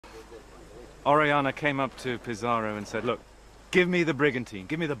Orellana came up to Pizarro and said, look, give me the brigantine,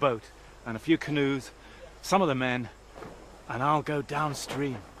 give me the boat, and a few canoes, some of the men, and I'll go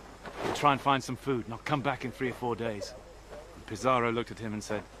downstream and try and find some food, and I'll come back in 3 or 4 days. And Pizarro looked at him and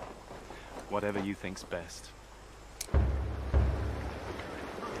said, whatever you think's best.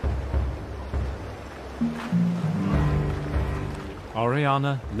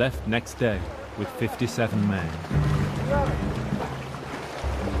 Orellana left next day with 57 men.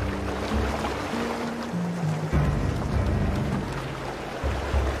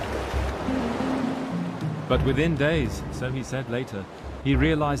 But within days, so he said later, he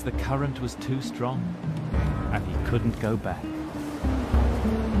realized the current was too strong and he couldn't go back.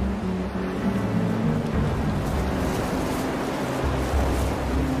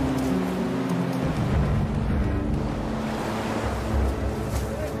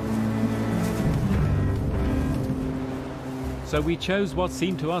 So we chose what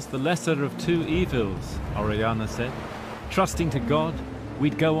seemed to us the lesser of two evils, Orellana said. Trusting to God,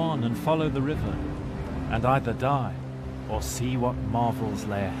 we'd go on and follow the river, and either die or see what marvels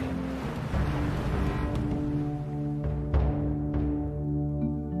lay ahead.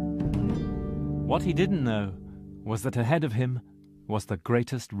 What he didn't know was that ahead of him was the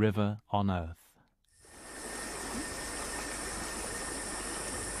greatest river on earth.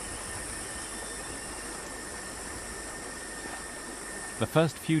 The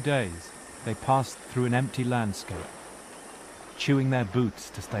first few days, they passed through an empty landscape, chewing their boots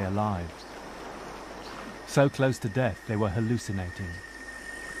to stay alive. So close to death, they were hallucinating.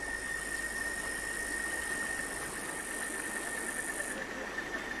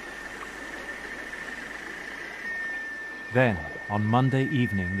 Then, on Monday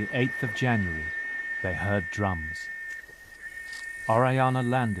evening, the 8th of January, they heard drums. Orellana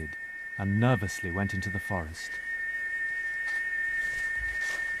landed and nervously went into the forest.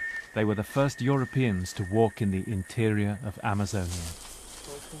 They were the first Europeans to walk in the interior of Amazonia.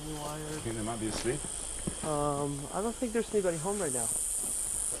 You think they might be asleep? I don't think there's anybody home right now.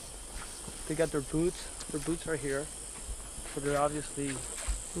 They got their boots. Their boots are here. So they're obviously...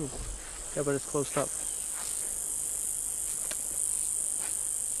 Yeah, but it's closed up.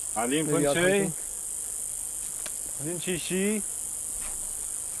 Alin Punche? Alin Chishi?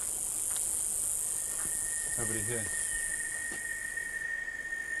 Nobody here.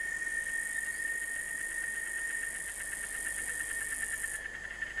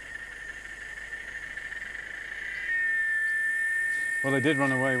 Well, they did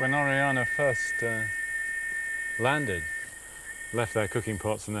run away when Orellana first landed, left their cooking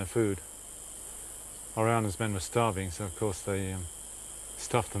pots and their food. Orellana's men were starving, so of course they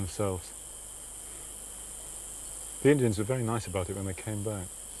stuffed themselves. The Indians were very nice about it when they came back.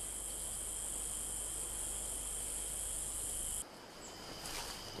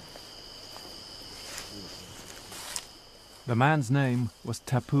 The man's name was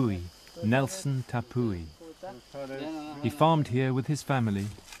Tapui, Nelson Tapui. He farmed here with his family,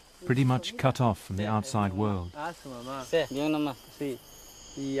 pretty much cut off from the outside world.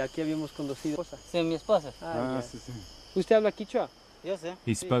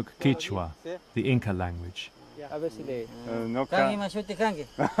 He spoke Quechua, the Inca language. Yeah,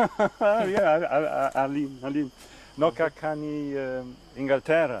 Alin. Noka kani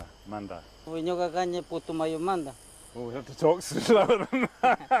Inglaterra manda. Oh, we have to talk slower than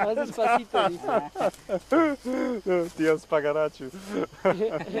that. Dios pagarachu.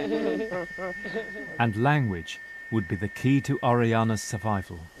 And language would be the key to Orellana's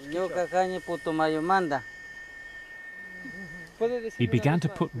survival. He began to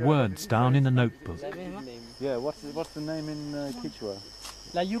put words down in a notebook. Yeah, what's the name in Quechua?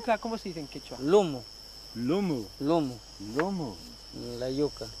 La yuca, ¿cómo se dice en Quechua? Lumu. Lumu. Lumu. Lumu. La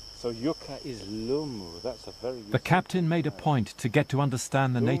yuca. So yucca is lumu. That's a very... The captain made a point to get to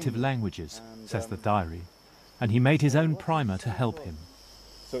understand the native languages, says the diary, and he made his own primer to help him.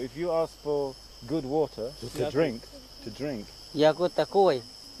 So if you ask for good water to drink, Yaku takuy,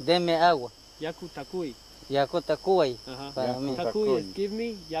 deme agua. Yaku takuy. Yaku takuy, para mí. Takuy is give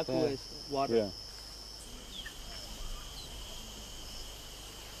me, yaku is water. Yeah.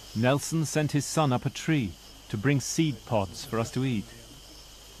 Nelson sent his son up a tree to bring seed pods for us to eat.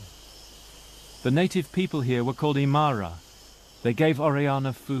 The native people here were called Imara. They gave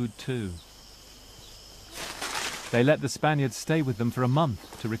Orellana food too. They let the Spaniards stay with them for a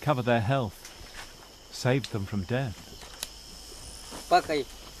month to recover their health, saved them from death. Pacay.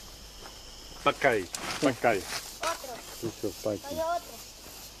 Pacay.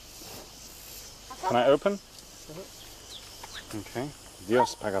 Can I open? Okay.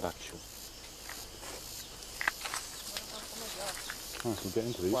 Dios pagarachu. Oh, so get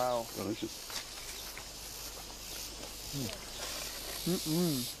into these. Wow. Delicious.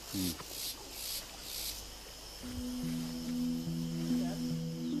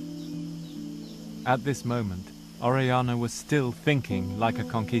 At this moment, Orellana was still thinking like a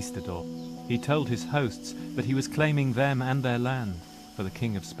conquistador. He told his hosts that he was claiming them and their land for the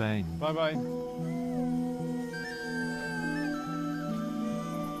King of Spain. Bye-bye.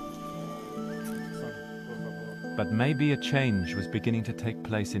 But maybe a change was beginning to take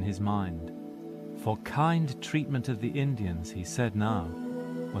place in his mind. For kind treatment of the Indians, he said now,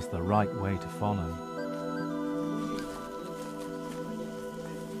 was the right way to follow.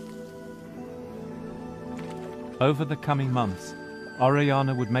 Over the coming months,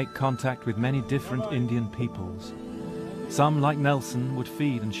 Orellana would make contact with many different Indian peoples. Some, like Nelson, would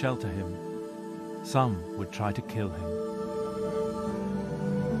feed and shelter him. Some would try to kill him.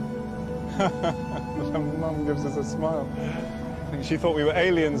 Mum gives us a smile. I think she thought we were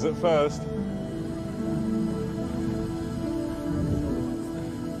aliens at first.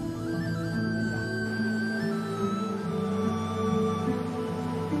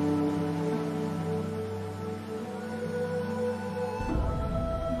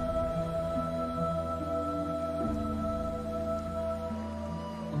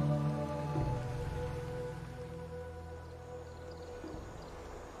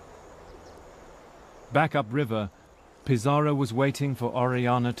 Back upriver, Pizarro was waiting for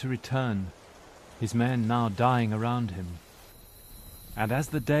Orellana to return, his men now dying around him. And as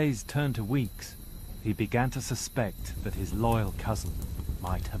the days turned to weeks, he began to suspect that his loyal cousin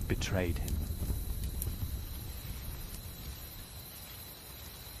might have betrayed him.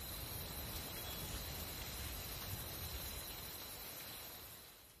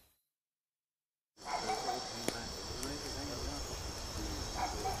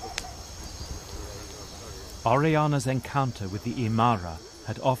 Orellana's encounter with the Imara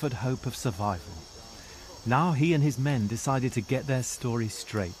had offered hope of survival. Now he and his men decided to get their story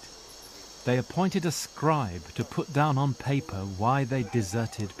straight. They appointed a scribe to put down on paper why they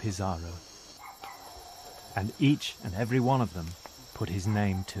deserted Pizarro. And each and every one of them put his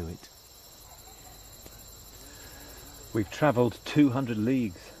name to it. We've travelled 200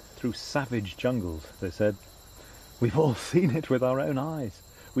 leagues through savage jungles, they said. We've all seen it with our own eyes.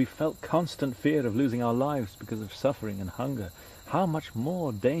 We've felt constant fear of losing our lives because of suffering and hunger. How much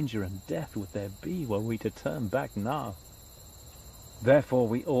more danger and death would there be were we to turn back now? Therefore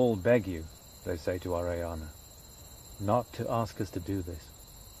we all beg you, they say to Orellana, not to ask us to do this.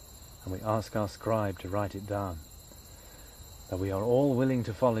 And we ask our scribe to write it down, that we are all willing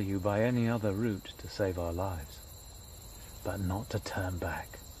to follow you by any other route to save our lives, but not to turn back.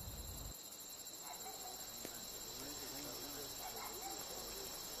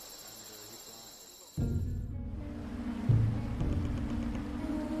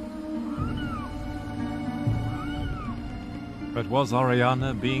 But was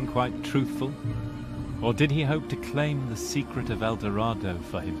Orellana being quite truthful? Or did he hope to claim the secret of El Dorado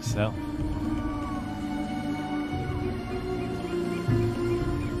for himself?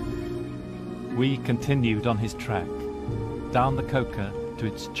 We continued on his track, down the Coca to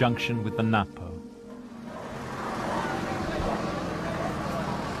its junction with the Napo.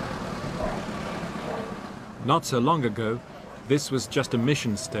 Not so long ago, this was just a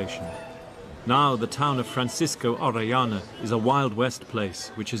mission station. Now the town of Francisco Orellana is a Wild West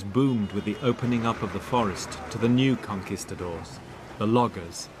place which has boomed with the opening up of the forest to the new conquistadors, the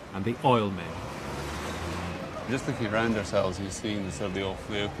loggers and the oil men. Just looking around ourselves, you're seeing the sort of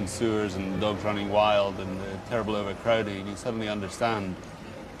the open sewers and dogs running wild and the terrible overcrowding, and you suddenly understand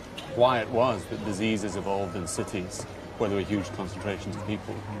why it was that diseases evolved in cities where there were huge concentrations of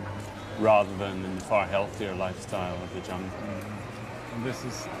people, rather than in the far healthier lifestyle of the jungle. And this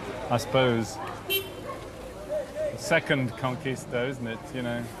is, I suppose, the second conquista, isn't it? You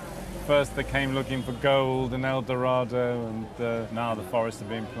know, first they came looking for gold and El Dorado, and now the forests are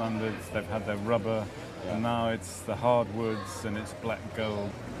being plundered. They've had their rubber, and now it's the hardwoods and it's black gold,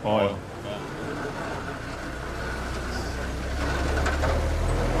 oil.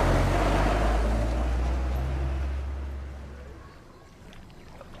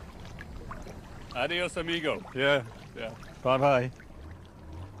 Adios, amigo. Yeah. Bye-bye.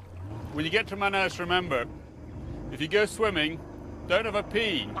 When you get to Manaus, remember, if you go swimming, don't have a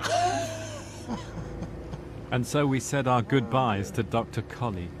pee. And so we said our goodbyes to Dr.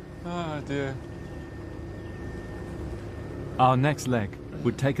 Colley. Oh dear. Our next leg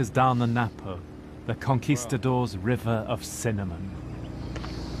would take us down the Napo, the conquistadors' river of cinnamon.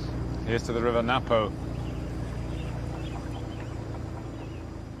 Here's to the River Napo.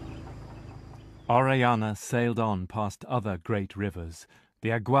 Orellana sailed on past other great rivers, the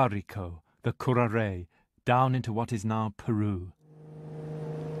Aguarico, the Curare, down into what is now Peru.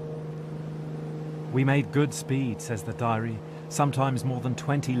 We made good speed, says the diary, sometimes more than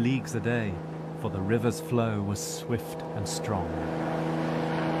 20 leagues a day, for the river's flow was swift and strong.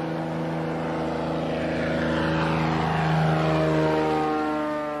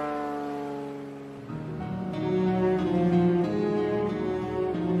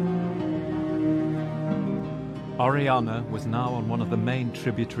 Orellana was now on one of the main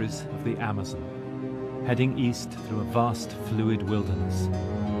tributaries of the Amazon, heading east through a vast fluid wilderness.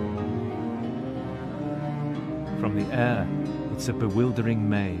 From the air, it's a bewildering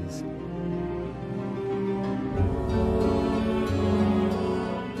maze.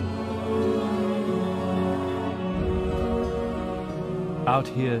 Out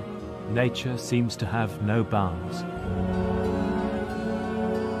here, nature seems to have no bounds.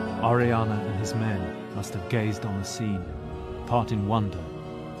 Orellana and his men must have gazed on the scene, part in wonder,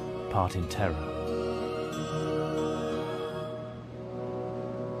 part in terror.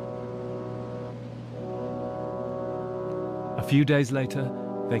 A few days later,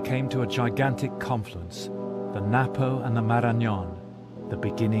 they came to a gigantic confluence, the Napo and the Marañón, the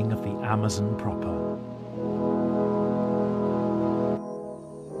beginning of the Amazon proper.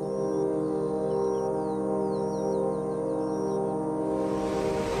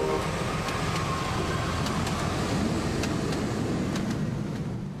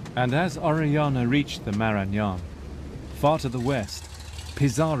 And as Orellana reached the Marañón, far to the west,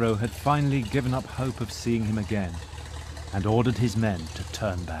 Pizarro had finally given up hope of seeing him again and ordered his men to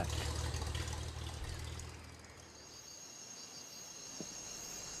turn back.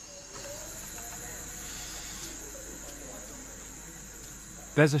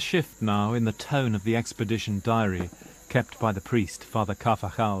 There's a shift now in the tone of the expedition diary kept by the priest, Father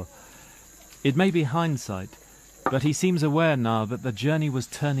Carvajal. It may be hindsight, but he seems aware now that the journey was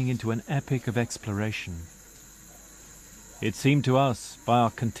turning into an epic of exploration. It seemed to us, by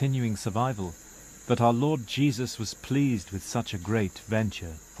our continuing survival, that our Lord Jesus was pleased with such a great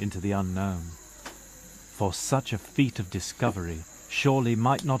venture into the unknown. For such a feat of discovery surely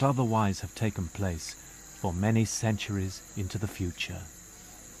might not otherwise have taken place for many centuries into the future.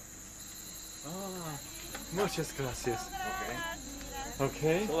 Muchas gracias.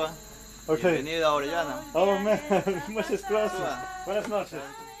 Okay. Okay. Bienvenido a Orellana. Oh man, muchas gracias. Buenas noches.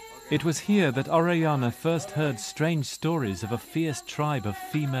 It was here that Orellana first heard strange stories of a fierce tribe of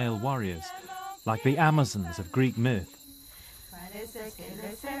female warriors, like the Amazons of Greek myth.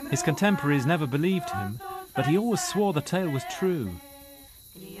 His contemporaries never believed him, but he always swore the tale was true.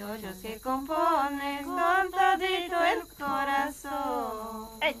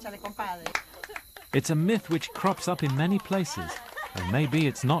 It's a myth which crops up in many places, and maybe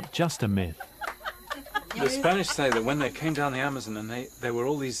it's not just a myth. The Spanish say that when they came down the Amazon and there were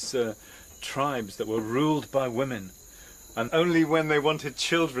all these tribes that were ruled by women, and only when they wanted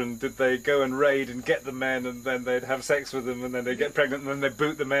children did they go and raid and get the men, and then they'd have sex with them, and then they'd get pregnant, and then they'd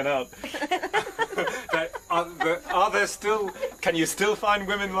boot the men out. Are there still... Can you still find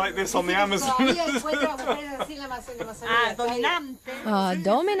women like this on the Amazon?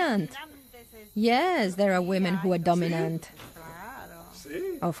 Dominant. Yes, there are women who are dominant.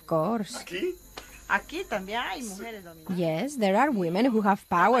 Of course. Aquí también hay mujeres dominantes. Yes, there are women who have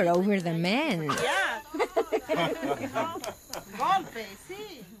power over the men. Yeah. Golpe,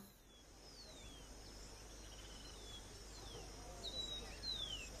 sí.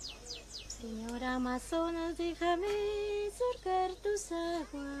 Señora Amazonas, déjame surcar tus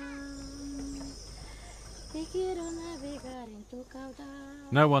aguas. Te quiero navegar en tu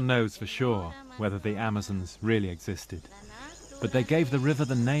caudal. No one knows for sure whether the Amazons really existed, but they gave the river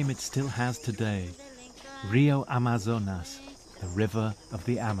the name it still has today, Rio Amazonas, the river of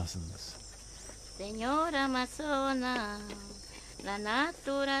the Amazons. Señora Amazona, la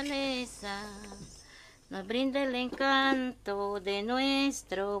naturaleza nos brinda el encanto de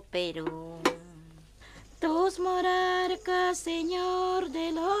nuestro Perú. Tus monarcas, Señor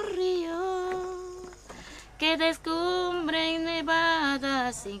de los ríos, que descubren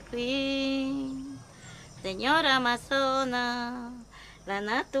nevadas sin fin. Señora Amazona, la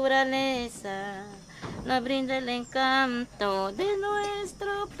naturaleza nos brinda el encanto de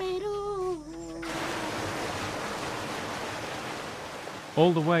nuestro Perú.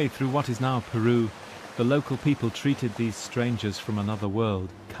 All the way through what is now Peru, the local people treated these strangers from another world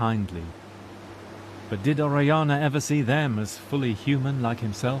kindly. But did Orellana ever see them as fully human like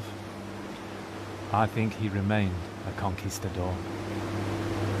himself? I think he remained a conquistador.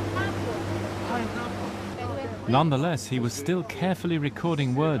 Nonetheless, he was still carefully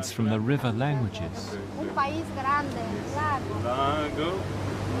recording words from the river languages.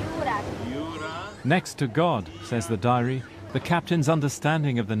 Next to God, says the diary, the captain's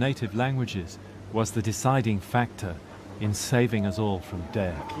understanding of the native languages was the deciding factor in saving us all from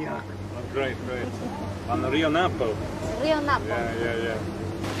death. Oh, great. On the Rio Napo. Rio Napo. Yeah.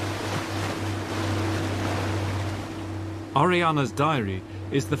 Orellana's diary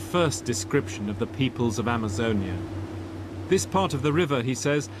is the first description of the peoples of Amazonia. This part of the river, he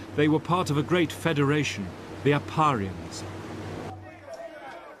says, they were part of a great federation, the Aparians.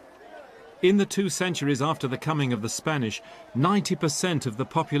 In the 2 centuries after the coming of the Spanish, 90% of the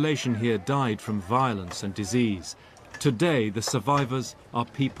population here died from violence and disease. Today, the survivors are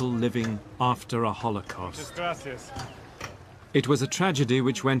people living after a Holocaust. It was a tragedy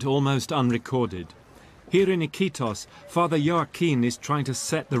which went almost unrecorded. Here in Iquitos, Father Joaquin is trying to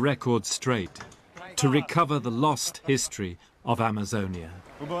set the record straight, to recover the lost history of Amazonia.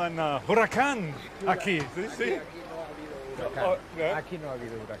 Hubo un huracán aquí, ¿sí? Aquí no ha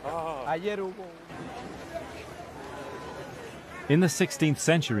habido huracán. Ayer hubo. In the 16th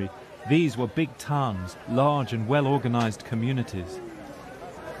century, these were big towns, large and well-organized communities.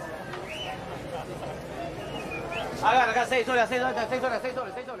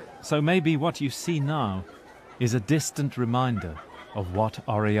 So maybe what you see now is a distant reminder of what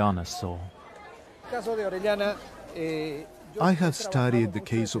Orellana saw. I have studied the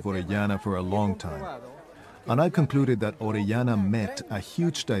case of Orellana for a long time, and I concluded that Orellana met a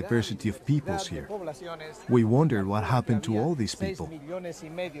huge diversity of peoples here. We wondered what happened to all these people.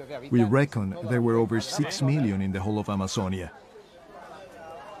 We reckon there were over 6 million in the whole of Amazonia.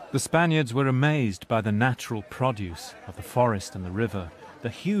 The Spaniards were amazed by the natural produce of the forest and the river, the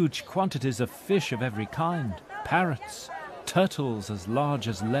huge quantities of fish of every kind, parrots, turtles as large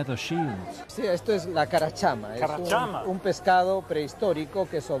as leather shields. Sí, esto es la carachama. Es un pescado prehistórico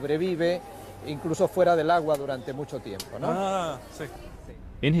que sobrevive incluso fuera del agua durante mucho tiempo, ¿no? Sí.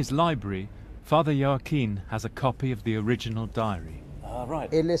 In his library, Father Joaquin has a copy of the original diary.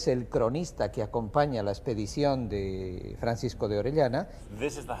 Right. Él es el cronista que acompaña la expedición de Francisco de Orellana.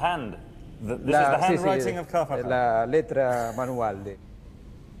 This is the hand. This is the handwriting of Carvajal. La letra manual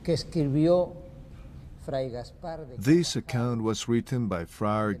que escribió Fray Gaspar de. This account was written by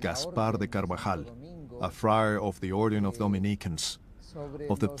Friar Gaspar de Carvajal, a friar of the Order of Dominicans,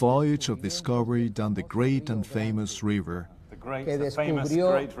 of the voyage of discovery down the great and famous river. Que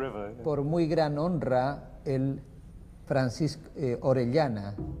descubrió por muy gran honra el Francisco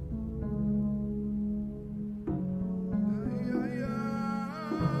Orellana.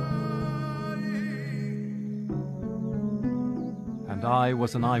 And I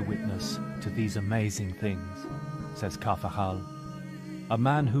was an eyewitness to these amazing things, says Carvajal, a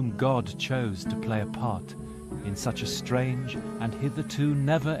man whom God chose to play a part in such a strange and hitherto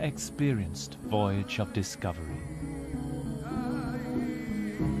never experienced voyage of discovery.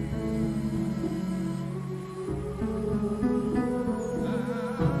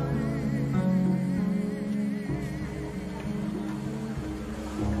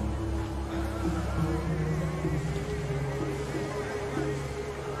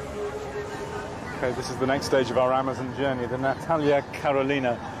 Okay, this is the next stage of our Amazon journey, the Natalia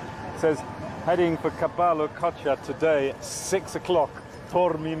Carolina. It says, heading for Caballo Cocha today, 6 o'clock,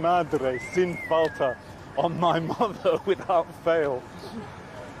 por mi madre, sin falta, on my mother without fail.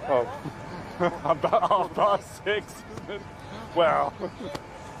 Oh, about 6:30, isn't it? Well,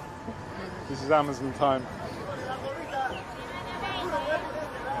 this is Amazon time.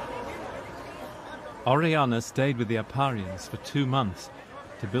 Orellana stayed with the Aparians for 2 months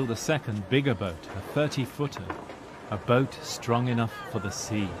to build a second, bigger boat, a 30-footer, a boat strong enough for the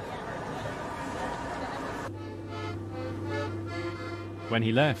sea. When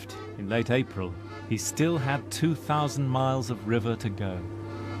he left, in late April, he still had 2,000 miles of river to go.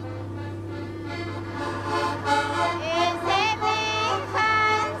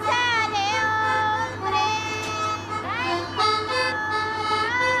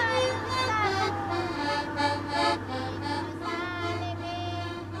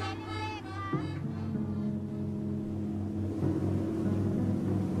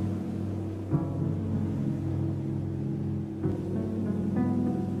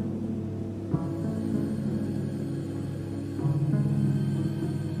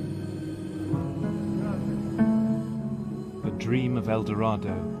 The dream of El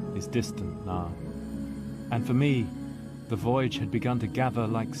Dorado is distant now. And for me, the voyage had begun to gather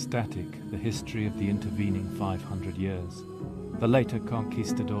like static the history of the intervening 500 years. The later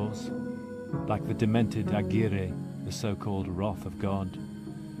conquistadors, like the demented Aguirre, the so-called wrath of God,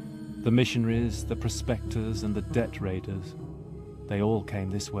 The missionaries, the prospectors, and the debt raiders, they all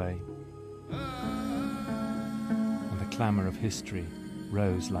came this way. And the clamour of history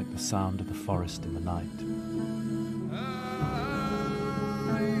rose like the sound of the forest in the night.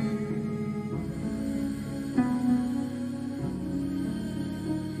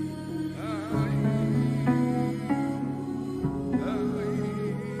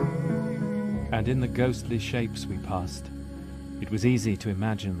 And in the ghostly shapes we passed, it was easy to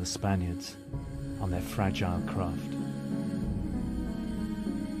imagine the Spaniards on their fragile craft.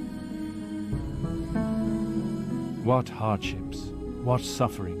 What hardships, what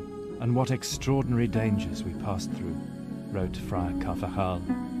suffering, and what extraordinary dangers we passed through, wrote Friar Carvajal.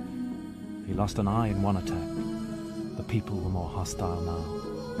 He lost an eye in one attack. The people were more hostile now.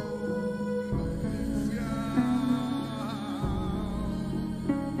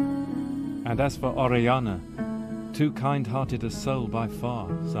 And as for Orellana, too kind-hearted a soul by far,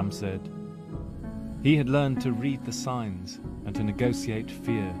 some said, he had learned to read the signs and to negotiate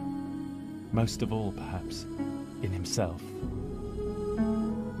fear, most of all, perhaps, in himself.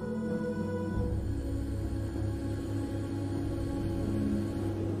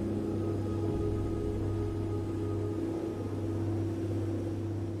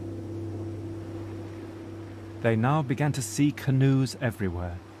 They now began to see canoes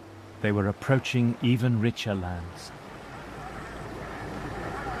everywhere. They were approaching even richer lands.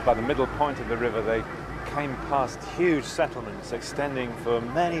 By the middle point of the river, they came past huge settlements extending for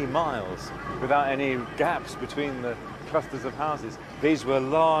many miles without any gaps between the clusters of houses. These were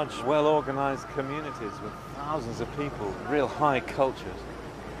large, well-organized communities with thousands of people, real high cultures.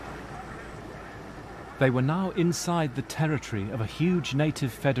 They were now inside the territory of a huge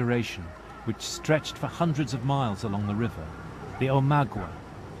native federation which stretched for hundreds of miles along the river, the Omagua.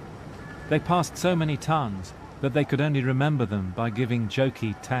 They passed so many towns that they could only remember them by giving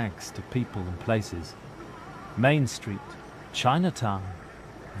jokey tags to people and places. Main Street, Chinatown,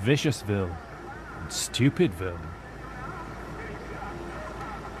 Viciousville, and Stupidville.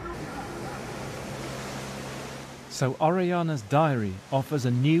 So Orellana's diary offers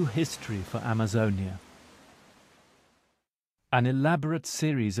a new history for Amazonia. An elaborate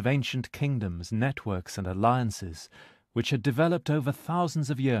series of ancient kingdoms, networks and alliances which had developed over thousands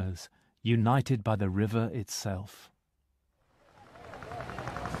of years, united by the river itself.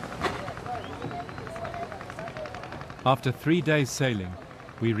 After 3 days sailing,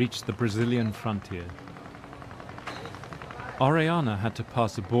 we reached the Brazilian frontier. Orellana had to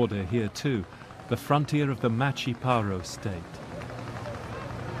pass a border here too, the frontier of the Machiparo state.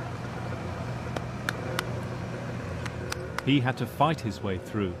 He had to fight his way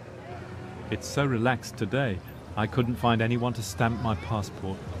through. It's so relaxed today, I couldn't find anyone to stamp my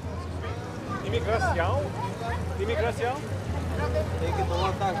passport. Imigração? Imigração? Tem que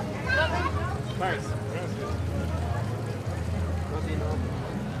tomar táxi. Thanks.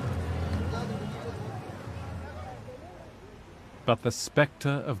 But the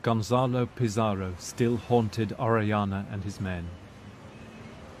spectre of Gonzalo Pizarro still haunted Orellana and his men.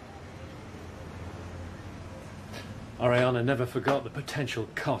 Orellana never forgot the potential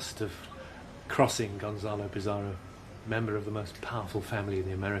cost of crossing Gonzalo Pizarro, member of the most powerful family in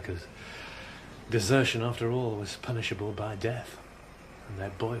the Americas. Desertion, after all, was punishable by death, and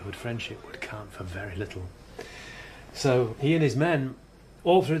their boyhood friendship would count for very little. So he and his men,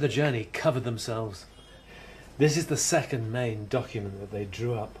 all through the journey, covered themselves. This is the second main document that they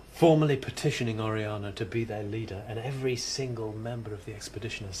drew up, formally petitioning Orellana to be their leader, and every single member of the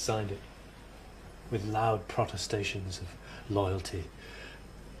expedition has signed it, with loud protestations of loyalty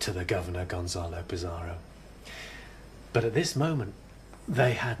to the governor Gonzalo Pizarro. But at this moment,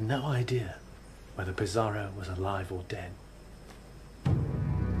 they had no idea whether Pizarro was alive or dead.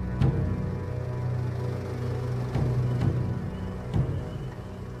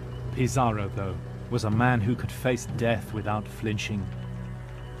 Pizarro, though, was a man who could face death without flinching.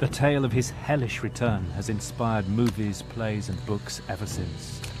 The tale of his hellish return has inspired movies, plays and books ever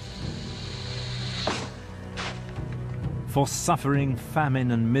since. For suffering,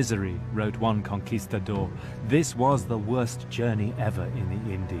 famine and misery, wrote one conquistador, this was the worst journey ever in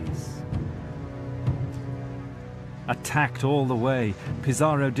the Indies. Attacked all the way,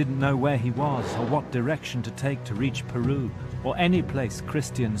 Pizarro didn't know where he was or what direction to take to reach Peru, or any place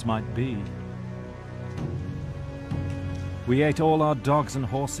Christians might be. We ate all our dogs and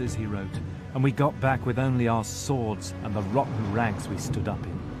horses, he wrote, and we got back with only our swords and the rotten rags we stood up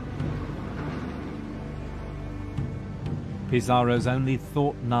in. Pizarro's only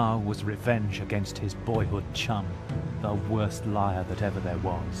thought now was revenge against his boyhood chum, the worst liar that ever there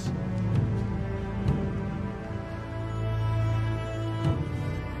was.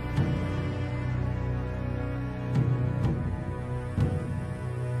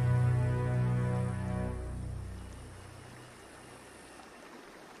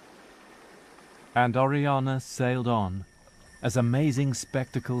 And Orellana sailed on, as amazing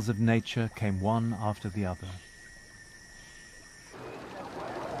spectacles of nature came one after the other.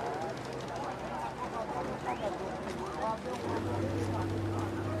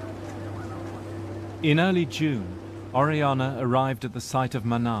 In early June, Orellana arrived at the site of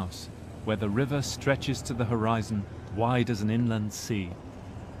Manaus, where the river stretches to the horizon, wide as an inland sea.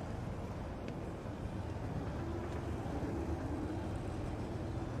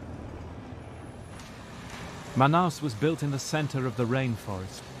 Manaus was built in the center of the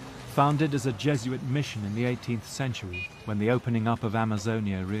rainforest, founded as a Jesuit mission in the 18th century, when the opening up of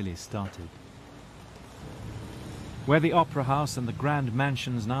Amazonia really started. Where the Opera House and the grand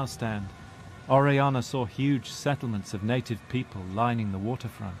mansions now stand, Orellana saw huge settlements of native people lining the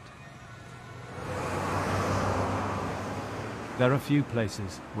waterfront. There are few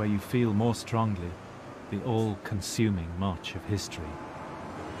places where you feel more strongly the all-consuming march of history.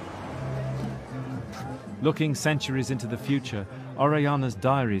 Looking centuries into the future, Orellana's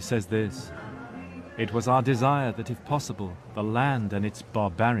diary says this: "It was our desire that, if possible, the land and its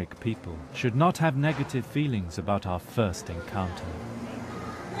barbaric people should not have negative feelings about our first encounter,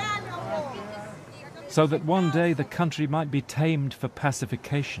 so that one day the country might be tamed for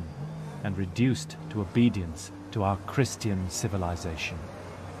pacification and reduced to obedience to our Christian civilization."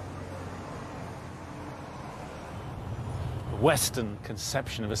 The Western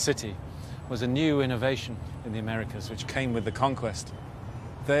conception of a city was a new innovation in the Americas, which came with the conquest.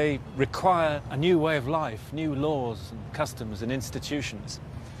 They require a new way of life, new laws and customs and institutions,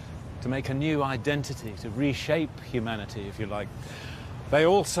 to make a new identity, to reshape humanity, if you like. They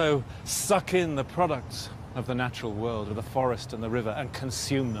also suck in the products of the natural world, of the forest and the river, and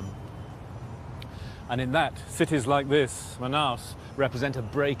consume them. And in that, cities like this, Manaus, represent a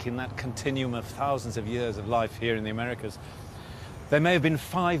break in that continuum of thousands of years of life here in the Americas. There may have been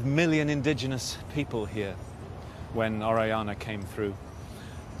 5 million indigenous people here when Orellana came through.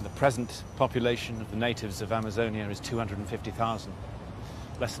 The present population of the natives of Amazonia is 250,000,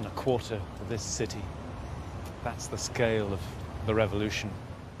 less than a quarter of this city. That's the scale of the revolution.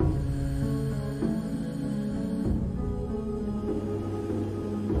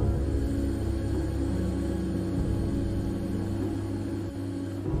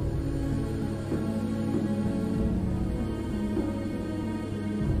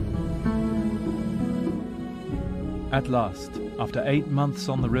 At last, after 8 months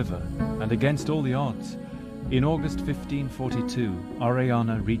on the river, and against all the odds, in August 1542,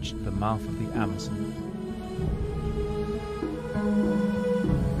 Orellana reached the mouth of the Amazon.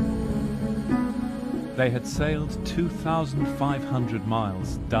 They had sailed 2,500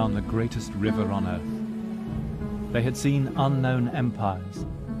 miles down the greatest river on earth. They had seen unknown empires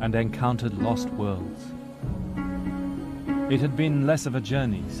and encountered lost worlds. It had been less of a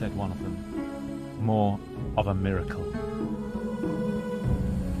journey, said one of them, more of a miracle.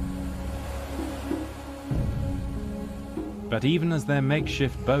 But even as their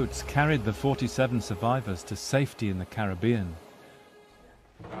makeshift boats carried the 47 survivors to safety in the Caribbean,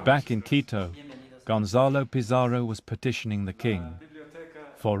 back in Quito, Gonzalo Pizarro was petitioning the king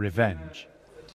for revenge.